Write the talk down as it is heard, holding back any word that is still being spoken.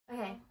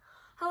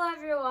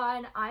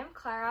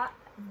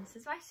this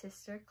is my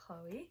sister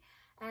Chloe,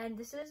 and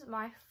this is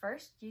my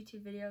first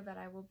YouTube video that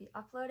I will be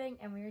uploading,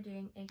 and we are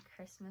doing a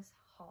Christmas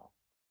haul.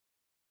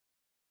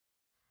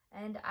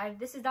 And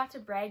this is not to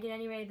brag in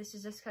any way, this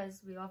is just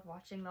because we love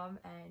watching them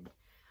and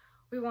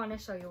we want to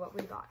show you what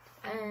we got.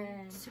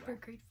 And super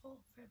grateful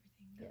for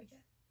everything that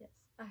we get.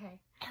 Yes. Okay.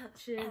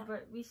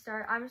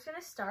 I'm just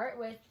gonna start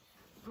with,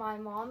 my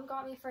mom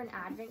got me for an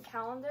advent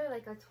calendar,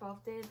 like a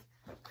 12-day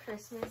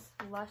Christmas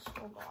Lush,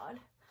 oh god,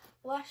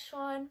 Lush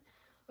one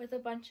with a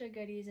bunch of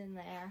goodies in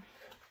there.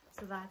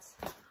 So that's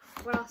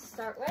what I'll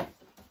start with.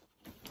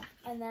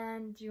 And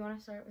then, do you want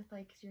to start with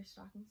like your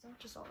stocking stuff?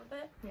 Just all of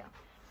it? Yeah.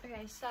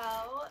 Okay, so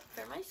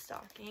for my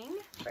stocking,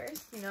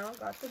 first, you know,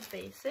 got the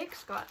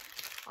basics, got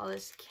all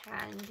this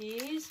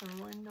candy, some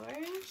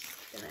Lindors,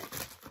 gonna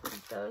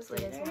eat those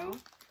later. As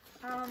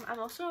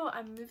well.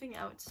 I'm moving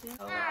out soon.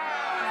 So,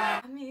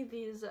 I made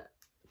these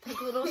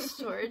like little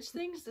storage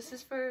things. This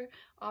is for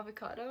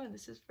avocado and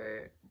this is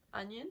for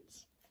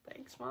onions.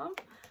 Thanks, Mom.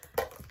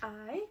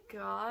 I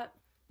got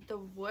the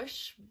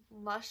Whoosh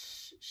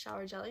Lush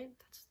Shower Jelly.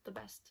 That's the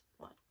best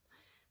one.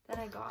 Then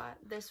I got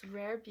this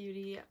Rare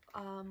Beauty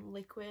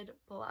liquid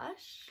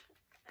blush,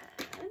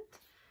 and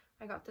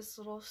I got this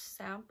little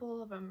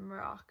sample of a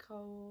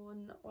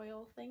Moroccan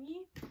oil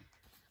thingy.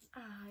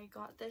 I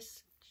got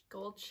this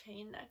gold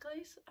chain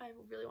necklace. I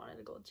really wanted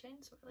a gold chain,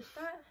 so I like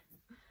that.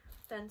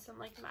 Then some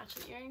like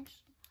matching earrings.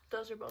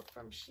 Those are both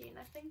from Shein,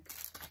 I think.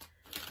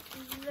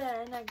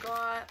 Then I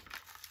got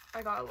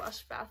a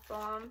Lush bath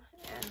bomb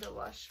and a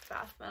Lush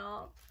bath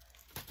melt.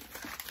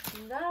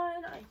 And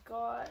then I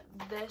got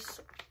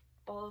this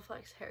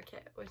Olaplex hair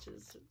kit, which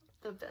is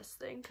the best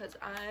thing because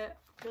I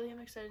really am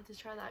excited to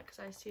try that because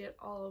I see it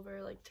all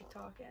over like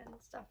TikTok and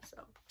stuff.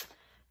 So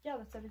yeah,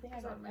 that's everything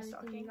I got in my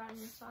stocking. You got in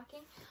your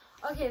stocking?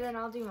 Okay, then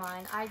I'll do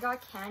mine. I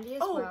got candy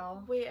as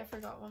well. Wait, I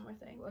forgot one more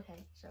thing.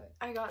 Okay, show it.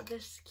 I got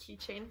this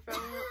keychain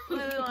from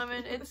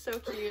Lululemon. It's so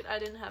cute. I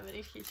didn't have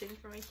any keychain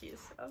for my keys,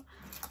 so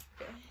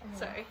okay.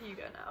 Sorry, you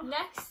go now.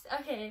 Next,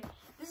 okay,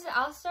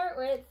 I'll start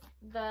with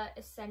the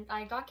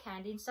I got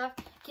candy and stuff.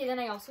 Okay, then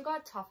I also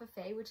got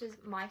Toffee, which is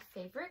my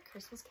favorite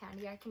Christmas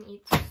candy. I can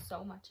eat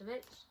so much of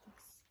it.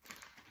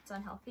 It's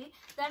unhealthy.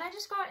 Then I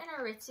just got an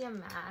Aritzia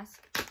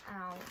mask.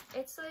 Ow.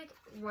 It's like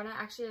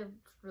actually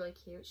really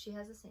cute. She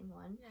has the same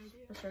one. Yeah, I do.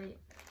 I'm sure you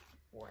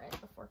wore it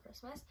before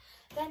Christmas.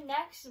 Then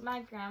next,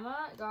 my grandma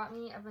got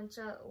me a bunch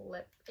of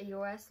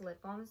US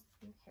lip balms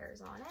with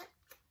hairs on it.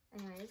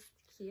 Anyways,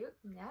 cute.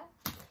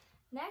 Yeah.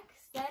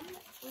 Next, then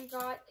we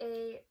got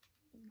a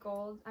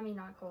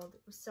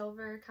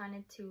silver kind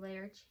of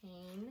 2-layer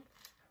chain.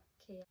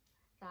 Okay,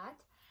 that.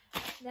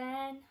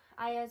 Then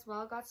I as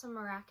well got some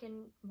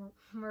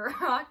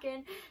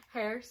Moroccan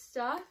hair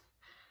stuff.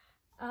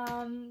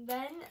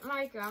 Then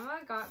my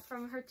grandma got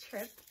from her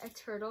trip a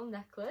turtle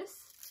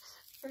necklace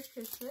for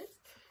Christmas.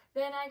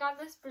 Then I got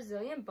this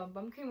Brazilian Bum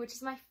Bum Cream, which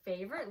is my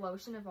favorite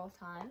lotion of all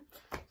time.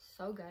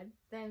 So good.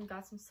 Then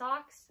got some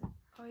socks.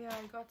 Oh yeah,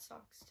 I got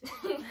socks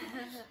too.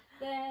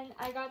 Then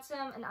I got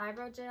an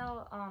eyebrow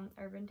gel,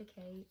 Urban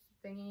Decay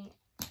thingy,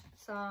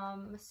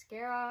 some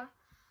mascara,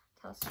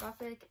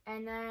 telescopic,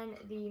 and then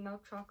the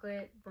milk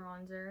chocolate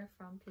bronzer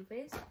from Too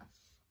Faced.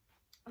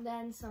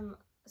 Then some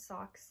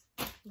socks.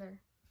 They're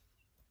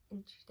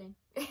interesting.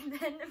 And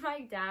then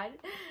my dad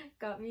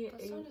got me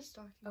a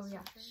stocking. Oh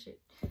yeah, shoot.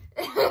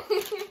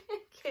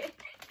 Okay.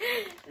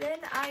 Then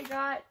I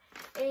got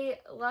a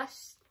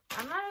Lush.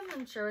 I'm not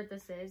even sure what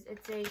this is.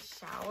 It's a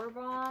shower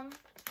balm.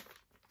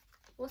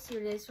 We'll see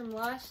what it is, from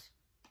Lush.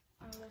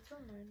 Oh, that's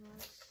what mine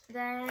was.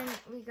 Then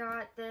we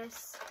got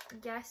this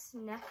Guess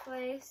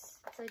necklace.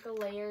 It's like a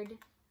layered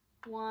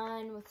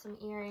one with some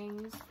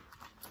earrings.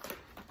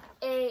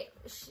 A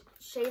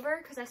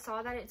shaver, because I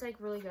saw that it's like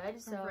really good.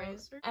 So a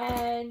razor.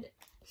 And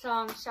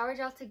some shower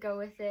gel to go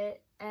with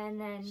it. And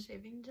then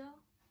shaving gel.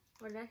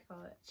 What did I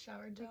call it?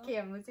 Shower gel. Okay,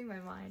 I'm losing my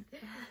mind.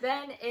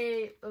 Then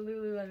a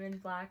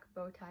Lululemon black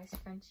bow tie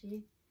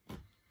scrunchie.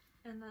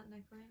 And that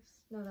necklace.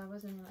 No, that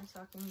wasn't in my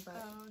stocking,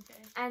 but. Oh,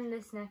 okay. And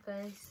this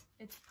necklace.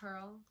 It's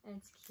pearl. And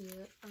it's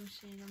cute. From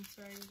Shein. I'm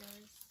sorry, you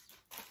guys.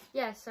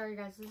 Yeah, sorry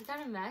guys. This is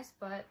kind of a mess,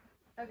 but.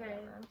 Okay,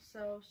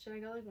 so should I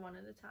go like one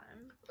at a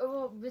time? Oh,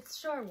 well, let's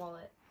show our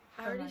wallet.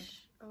 I already.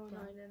 Oh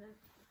no, I didn't.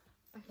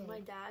 Okay. My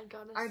dad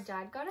got us. Our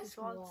dad got us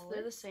wallets.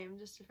 They're the same,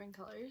 just different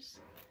colors.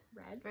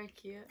 Red. Very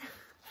cute.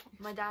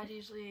 My dad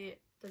usually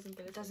doesn't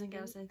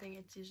get us anything.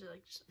 It's usually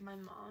like just my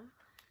mom.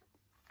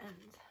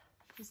 And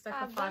he stuck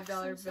a $5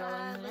 bill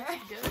in there.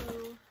 Let's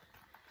go.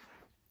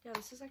 Yeah,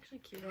 this is actually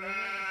cute.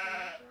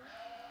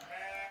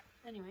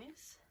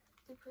 Anyways,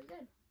 they're pretty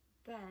good.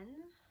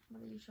 Then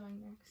what are you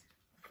showing next?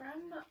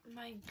 From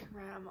my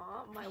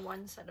grandma, my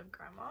one set of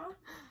grandma,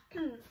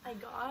 I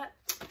got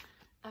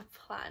a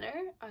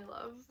planner. I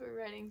love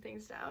writing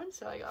things down,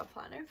 so I got a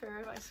planner for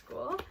my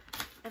school.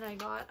 And I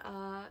got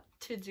a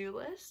to-do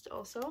list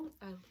also.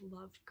 I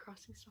love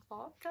crossing stuff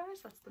off,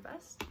 guys. That's the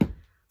best.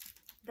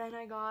 Then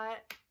I got,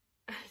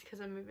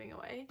 because I'm moving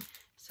away,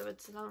 so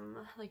it's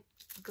like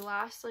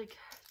glass, like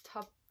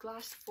top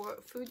glass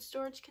food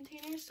storage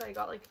containers. So I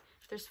got like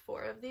there's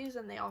 4 of these,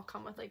 and they all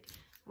come with like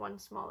one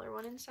smaller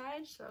one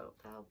inside, so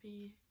that'll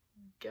be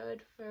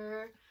good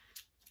for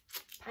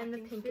And the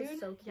packing pink is food.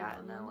 so cute. Yeah,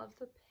 and I love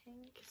the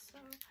pink, so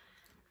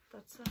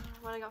that's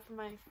what I got from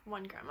my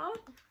one grandma.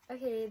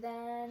 Okay,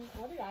 then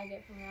what did I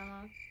get from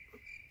Grandma?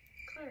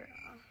 Clara.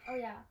 Oh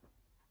yeah,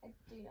 I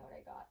do know what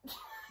I got.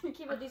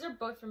 Okay, but these are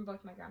both from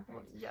both my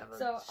grandparents. Yeah,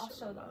 So I'll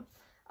show them.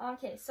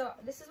 Okay, so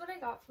this is what I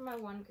got from my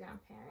one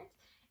grandparent.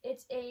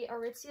 It's a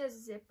Aritzia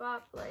zip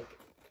up like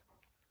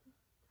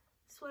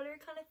sweater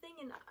kind of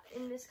thing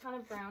in this kind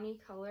of browny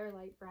color,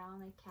 light brown,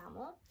 like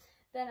camel.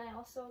 Then I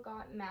also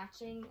got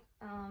matching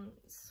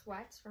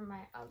sweats from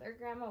my other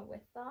grandma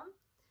with them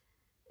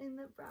in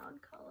the brown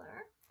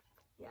color.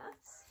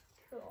 Yes,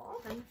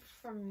 cool. And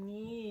from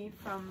me,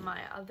 from my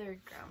other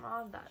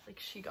grandma, that like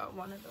she got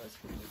one of those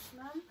from each of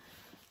them.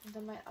 And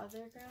then my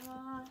other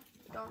grandma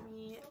got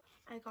me,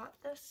 I got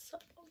this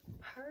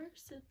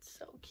purse. It's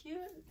so cute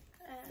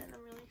and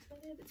I'm really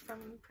excited. It's from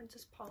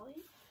Princess Polly.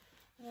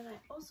 And then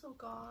I also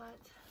got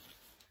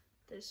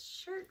this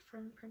shirt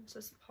from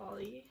Princess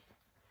Polly.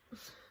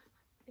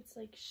 It's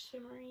like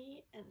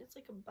shimmery and it's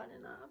like a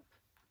button up.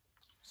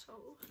 So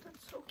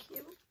that's so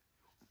cute.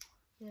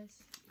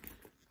 Yes.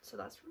 So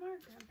that's from our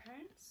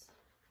grandparents.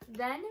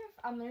 Then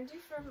I'm gonna do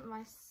for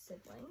my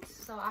siblings.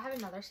 So I have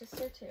another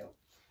sister too.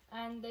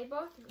 And they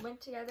both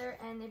went together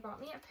and they bought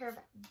me a pair of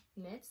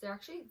mitts. They're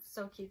actually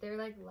so cute. They're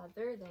like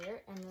leather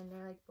there and then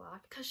they're like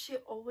black. Because she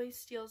always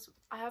steals.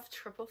 I have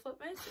triple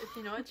flip mitts. If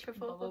you know what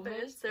triple Bubble flip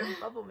mitts. is, they're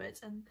bubble mitts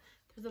and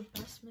they're the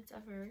best mitts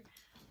ever.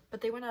 But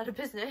they went out of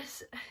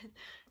business.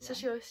 So Yeah.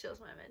 she always steals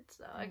my mitts.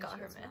 So I And got she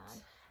her was mitts.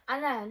 mad.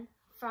 And then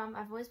from,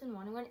 I've always been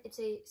wanting one. It's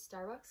a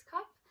Starbucks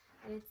cup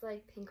and it's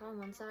like pink on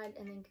one side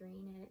and then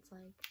green and it's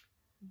like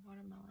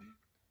Watermelon.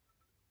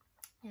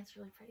 yeah, it's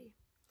really pretty.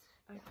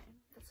 Okay. Yeah,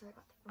 that's what I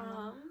got from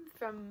Mama.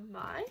 From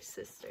my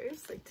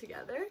sisters, like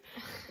together,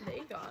 they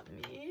got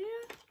me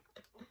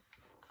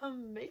a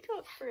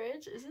makeup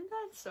fridge. Isn't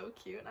that so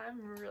cute?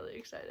 I'm really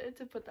excited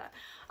to put that.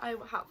 I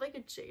have like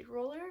a jade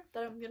roller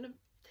that I'm gonna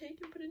take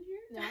and put in here.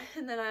 Yeah.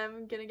 And then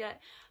I'm gonna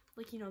get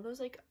like, you know, those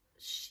like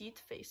sheet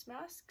face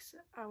masks.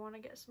 I want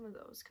to get some of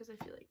those because I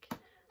feel like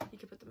you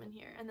could put them in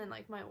here. And then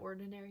like my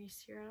ordinary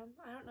serum.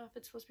 I don't know if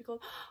it's supposed to be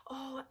called.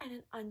 Oh, and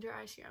an under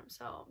eye serum.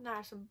 So now I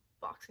have some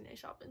Boxing Day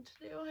shopping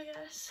to do, I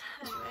guess.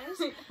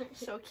 Anyways,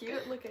 so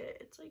cute. Look at it.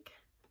 It's like,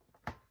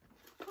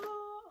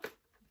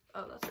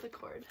 oh, that's the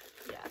cord.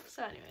 Yeah.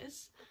 So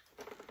anyways,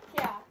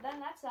 Yeah, then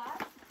that's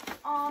that.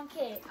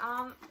 Okay,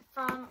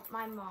 from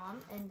my mom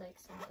and like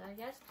Santa, I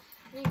guess,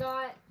 we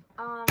got,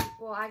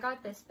 well, I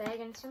got this bag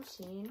and it's from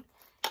Shein.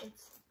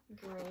 It's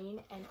green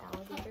and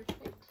alligator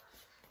print.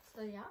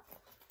 So yeah,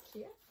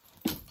 cute.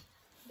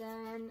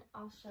 Then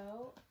I'll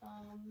show,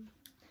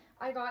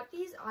 I got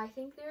these. I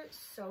think they're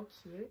so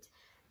cute.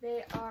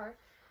 They are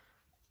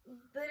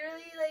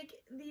literally like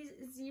these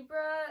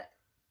zebra,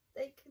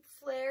 like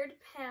flared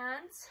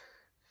pants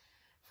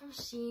from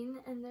Shein,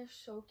 and they're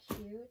so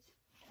cute.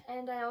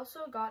 And I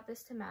also got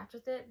this to match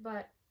with it,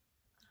 but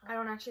I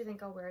don't actually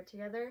think I'll wear it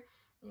together.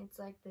 And it's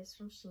like this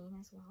from Shein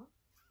as well.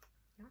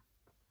 Yeah.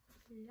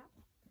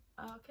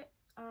 Yeah. okay.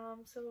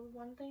 So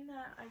one thing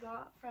that I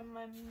got from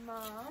my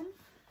mom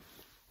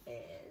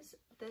is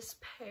this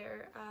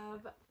pair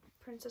of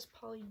Princess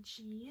Polly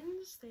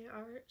jeans. They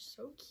are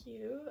so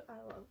cute. I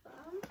love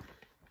them.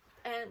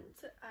 And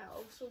I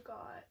also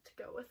got to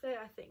go with it,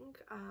 I think,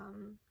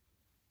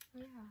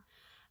 Yeah.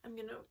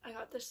 I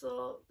got this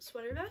little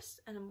sweater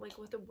vest and I'm like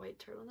with a white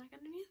turtleneck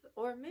underneath,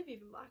 or maybe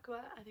even black,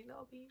 but I think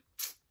that'll be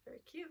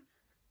very cute.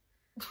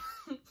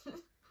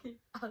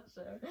 I'll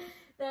show.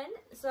 Then,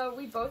 so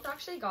we both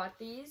actually got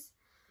these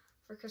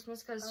for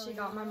Christmas because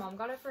my mom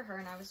got it for her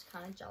and I was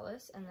kind of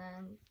jealous. And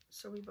then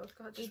So we both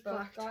got we just both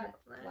black got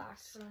turtlenecks. black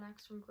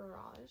turtlenecks from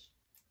Garage.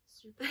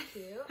 Super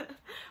cute.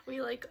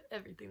 We like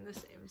everything the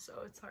same,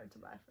 so it's hard to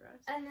buy for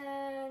us. And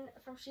then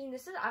from Shein,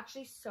 this is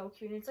actually so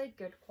cute. It's like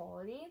good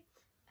quality.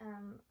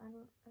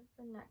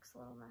 The neck's a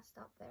little messed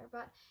up there,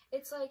 but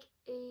it's like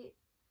a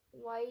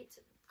white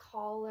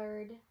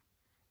collared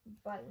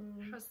button.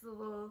 It has the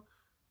little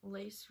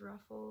lace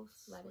ruffles.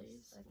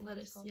 Lettuce, I think it's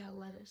Lettuce, called. yeah,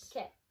 lettuce.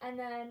 Okay, and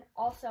then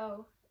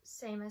also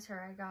same as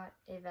her, I got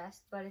a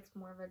vest, but it's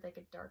more of like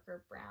a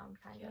darker brown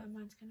kind Yeah, of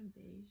mine's kind of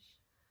beige.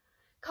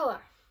 color.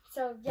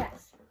 So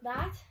yes,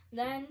 that.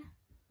 Then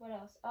what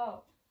else?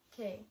 Oh,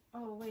 okay.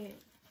 Oh wait,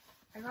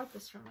 I got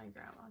this from my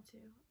grandma too.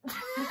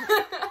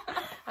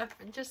 I've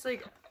been just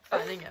like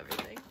finding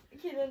everything.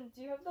 Okay, then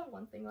do you have the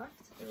one thing left?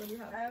 Or what do you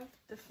have? I have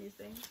a few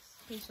things.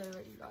 Can you show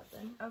what you got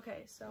then?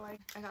 Okay, so I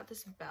got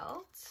this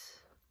belt.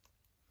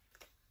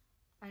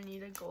 I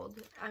need a gold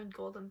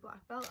and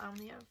black belt. I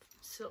only have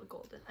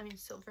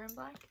silver and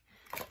black.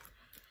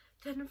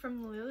 Then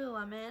from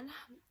Lululemon,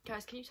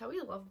 guys, can you tell we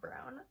love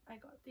brown? I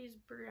got these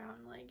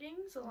brown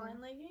leggings,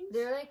 line leggings.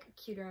 They're like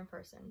cuter in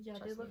person. Yeah,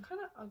 trust they look me.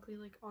 kind of ugly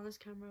like on this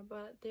camera,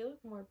 but they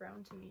look more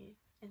brown to me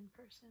in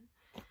person.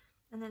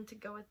 And then to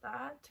go with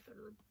that, to go to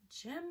the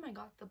gym, I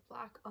got the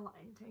black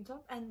Align tank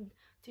top, and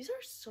these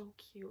are so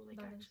cute.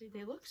 Like, actually,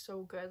 they look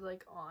so good,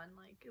 like, on,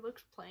 like, it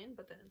looks plain,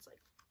 but then it's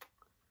like,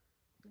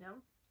 you know?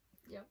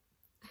 Yep.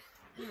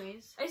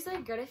 Anyways. It's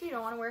like good if you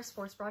don't want to wear a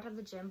sports bra to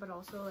the gym, but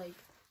also like,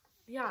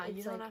 yeah, you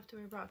it's, don't like, have to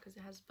wear a bra because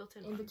it has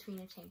built-in in bra. between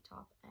a tank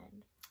top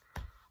and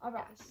a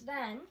bra. Yes.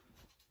 Then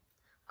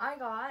I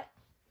got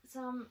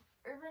some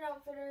Urban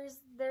Outfitters.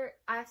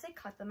 I have to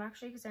cut them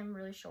actually because I'm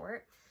really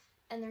short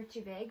and they're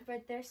too big,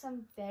 but there's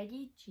some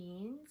baggy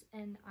jeans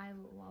and I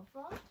love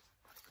them.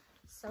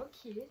 So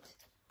cute.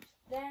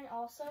 Then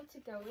also to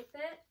go with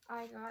it,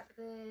 I got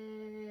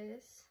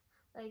this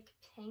like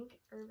pink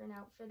Urban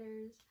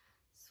Outfitters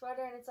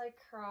sweater, and it's like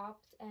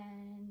cropped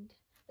and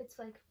it's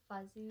like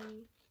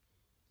fuzzy.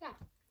 Yeah,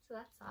 so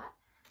that's that.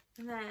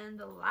 And then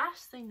the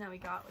last thing that we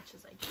got, which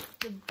is like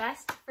The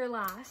best for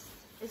last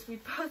is we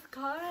both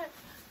got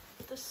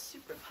the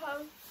Super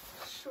Puff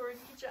shorty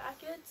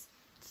jackets.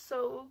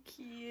 So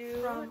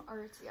cute. from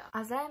Aritzia.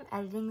 As I'm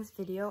editing this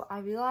video, I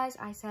realized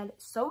I said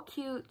so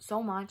cute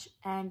so much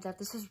and that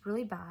this is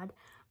really bad,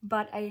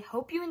 but I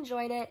hope you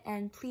enjoyed it,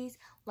 and please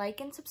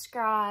like and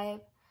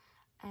subscribe.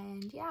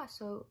 And yeah,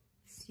 so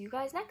see you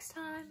guys next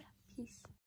time. Peace.